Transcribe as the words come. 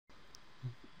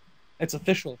It's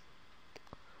official.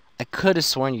 I could have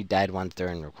sworn you died once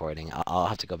during recording. I'll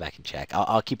have to go back and check.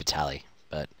 I'll keep a tally.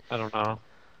 But I don't know.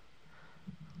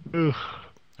 Ugh.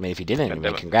 I mean, if you didn't, I God mean,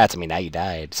 damn it. congrats. I mean, now you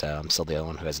died, so I'm still the only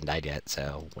one who hasn't died yet.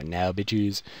 So when now,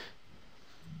 bitches?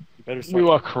 You better We start.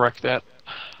 will correct that.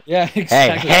 Yeah, Hey,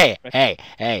 exactly. hey, hey,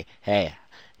 hey, hey!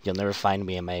 You'll never find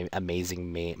me in my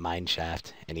amazing mine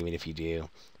shaft, and even if you do,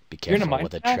 be You're in a careful mine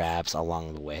with the shaft? traps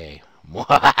along the way.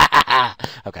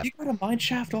 Okay. You got a mine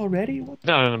shaft already? What?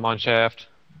 Down in the mine shaft.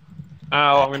 Oh,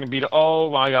 I, I'm gonna beat it. Oh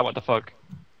my god, what the fuck?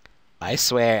 I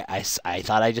swear, I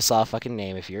thought I just saw a fucking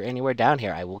name. If you're anywhere down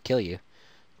here, I will kill you.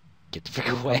 Get the frick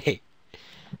away.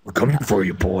 We're coming for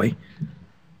you, boy.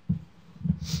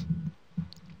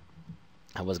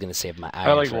 I was gonna save my I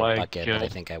iron like for a bucket, but I uh,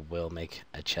 think I will make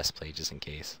a chest plate just in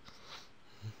case.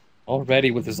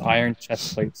 Already with his iron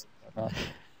chest plates. And whatnot.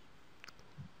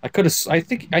 I could have. I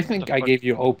think the I fuck? gave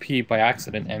you OP by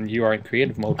accident, and you are in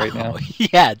creative mode right now. Oh,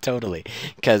 yeah, totally.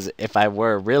 Because if I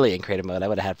were really in creative mode, I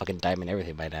would have had fucking diamond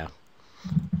everything by now.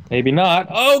 Maybe not.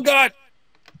 Oh god!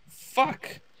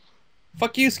 Fuck!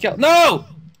 Fuck you, Scout. No!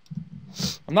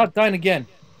 I'm not dying again.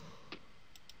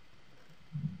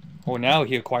 Oh, now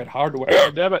he acquired hardware.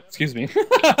 God damn it. Excuse me.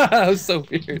 That was so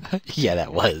weird. Yeah,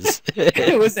 that was.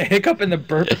 It was a hiccup and the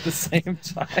burp at the same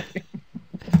time.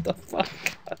 What the fuck?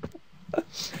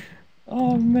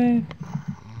 Oh man.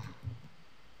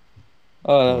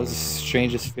 Oh, that was the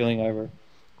strangest feeling ever.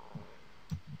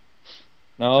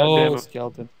 God damn No, it.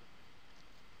 skeleton.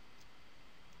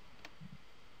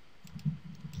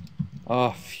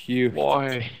 Oh, phew.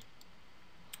 Why?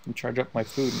 Can charge up my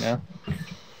food now.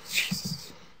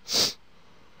 Jesus.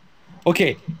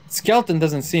 Okay, skeleton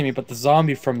doesn't see me, but the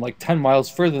zombie from like 10 miles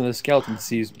further than the skeleton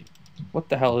sees me. What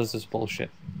the hell is this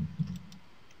bullshit?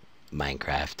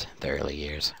 Minecraft, the early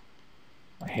years.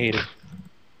 I hate it.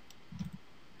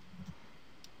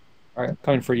 Alright, I'm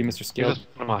coming for you, Mr. This Skeleton.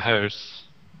 is in my house.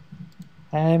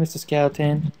 Hi, Mr.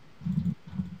 Skeleton.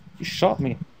 You shot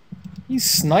me. He's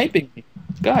sniping me.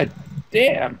 God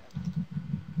damn.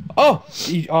 Oh!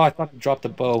 I thought he dropped a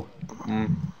bow.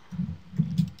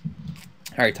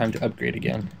 Alright, time to upgrade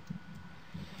again.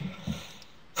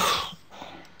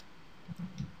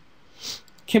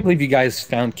 Can't believe you guys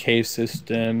found cave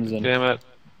systems Damn it.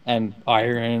 and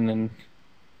iron and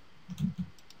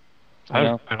I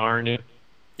know. haven't ironed it.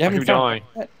 you I haven't keep found dying.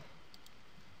 that?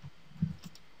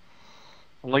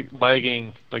 I'm like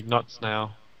lagging like nuts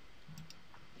now.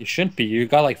 You shouldn't be. You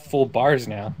got like full bars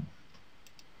now.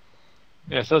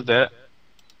 Yeah, it says that.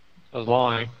 I was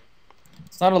lying.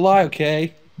 It's not a lie,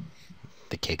 okay?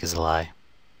 The cake is a lie.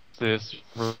 This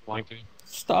lying to me.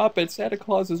 Stop it. Santa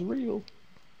Claus is real.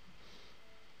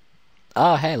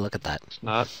 Oh, hey, look at that. It's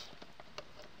not.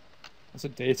 Is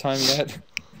it daytime yet?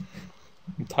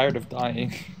 I'm tired of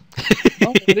dying.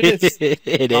 Oh, it is.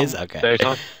 It is? Okay.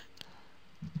 Daytime.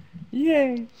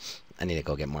 Yay. I need to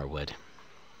go get more wood.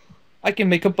 I can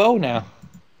make a bow now.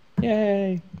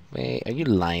 Yay. Wait, are you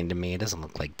lying to me? It doesn't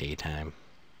look like daytime.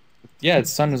 Yeah, the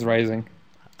sun is rising.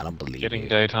 I don't believe Getting you.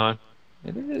 daytime.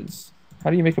 It is. How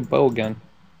do you make a bow again?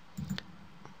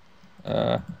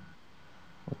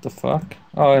 What the fuck?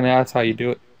 Oh, and that's how you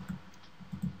do it.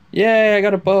 Yay, I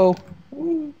got a bow.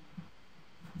 Woo.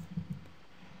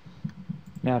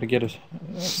 Now to get a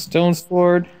stone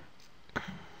sword.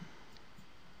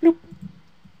 Bloop.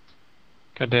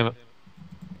 God damn it.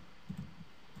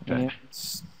 Okay.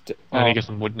 Yeah, I need to get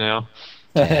some wood now.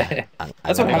 Yeah,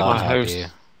 That's what will happens. help Host. you.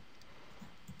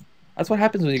 That's what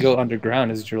happens when you go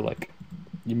underground. Is you're like,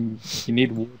 you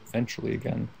need wood eventually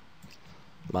again.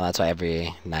 Well, that's why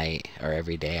every night or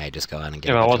every day I just go out and get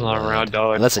If a I bunch of wasn't around, wood.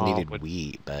 though, I'd Unless it farm needed wood.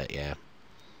 wheat, but yeah.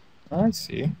 I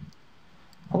see.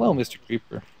 Hello, Mr.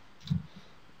 Creeper.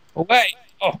 Oh wait!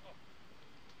 Oh,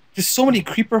 there's so many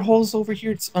creeper holes over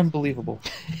here. It's unbelievable.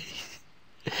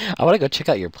 I want to go check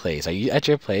out your place. Are you at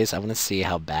your place? I want to see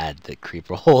how bad the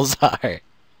creeper holes are.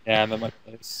 Yeah, I'm at my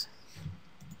place.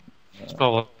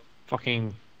 Smell of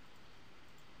fucking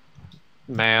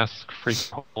mask freak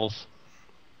holes.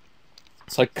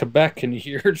 It's like Quebec in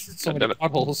here. There's so God many damn it.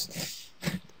 potholes.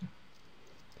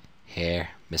 Here,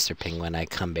 Mr. Penguin, I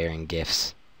come bearing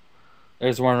gifts.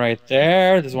 There's one right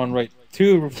there. There's one right,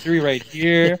 three right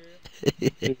here.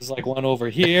 There's like one over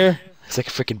here. It's like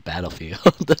a freaking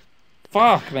battlefield.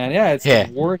 Fuck, man. Yeah, it's Yeah,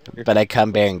 like war here. but I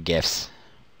come bearing gifts.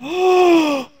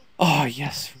 Oh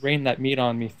yes, rain that meat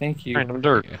on me. Thank you. Random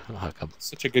dirt. You're welcome.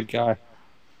 Such a good guy.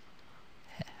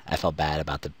 I felt bad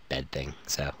about the bed thing,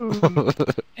 so.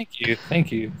 Thank you.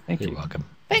 Thank you. Thank You're you. welcome.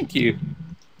 Thank you.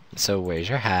 So where's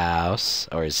your house?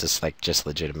 Or is this like just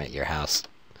legitimate your house?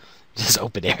 Just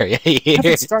open area I here.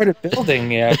 haven't started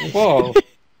building yet. Whoa.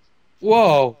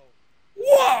 Whoa.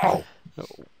 Ow!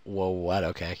 Whoa, what?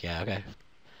 Okay, yeah, okay.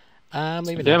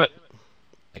 Maybe Damn not. it.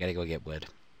 I gotta go get wood.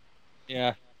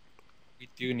 Yeah. We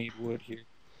do need wood here.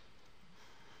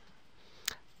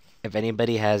 If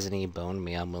anybody has any bone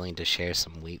meal, I'm willing to share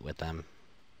some wheat with them.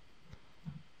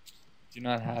 Do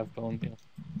not have bone meal.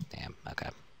 Damn, okay.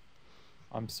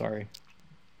 I'm sorry.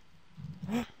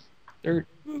 Dirt.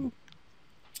 Woo.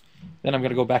 Then I'm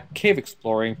gonna go back cave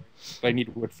exploring, but I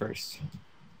need wood first.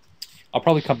 I'll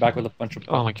probably come back with a bunch of.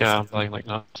 Oh my god, I'm playing like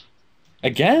nuts.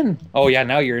 Again? Oh yeah,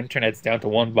 now your internet's down to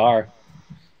 1 bar.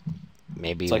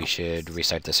 Maybe It's we like- should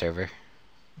restart the server.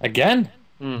 Again?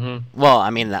 Mm-hmm. Well, I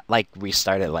mean, like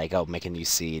restart it, like make a new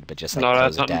seed, but just like No,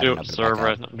 close that's it nothing down to do and with the open it back server.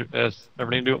 up. That's nothing to do, that's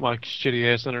everything to do with my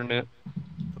shitty ass internet.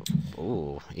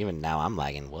 Ooh, even now I'm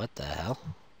lagging. What the hell?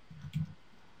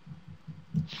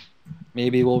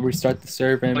 Maybe we'll restart the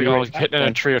server and Like, be I right was back hitting in a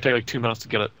then. tree, it'll take like 2 minutes to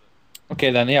get it.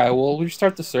 Okay then, yeah, we'll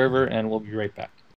restart the server and we'll be right back.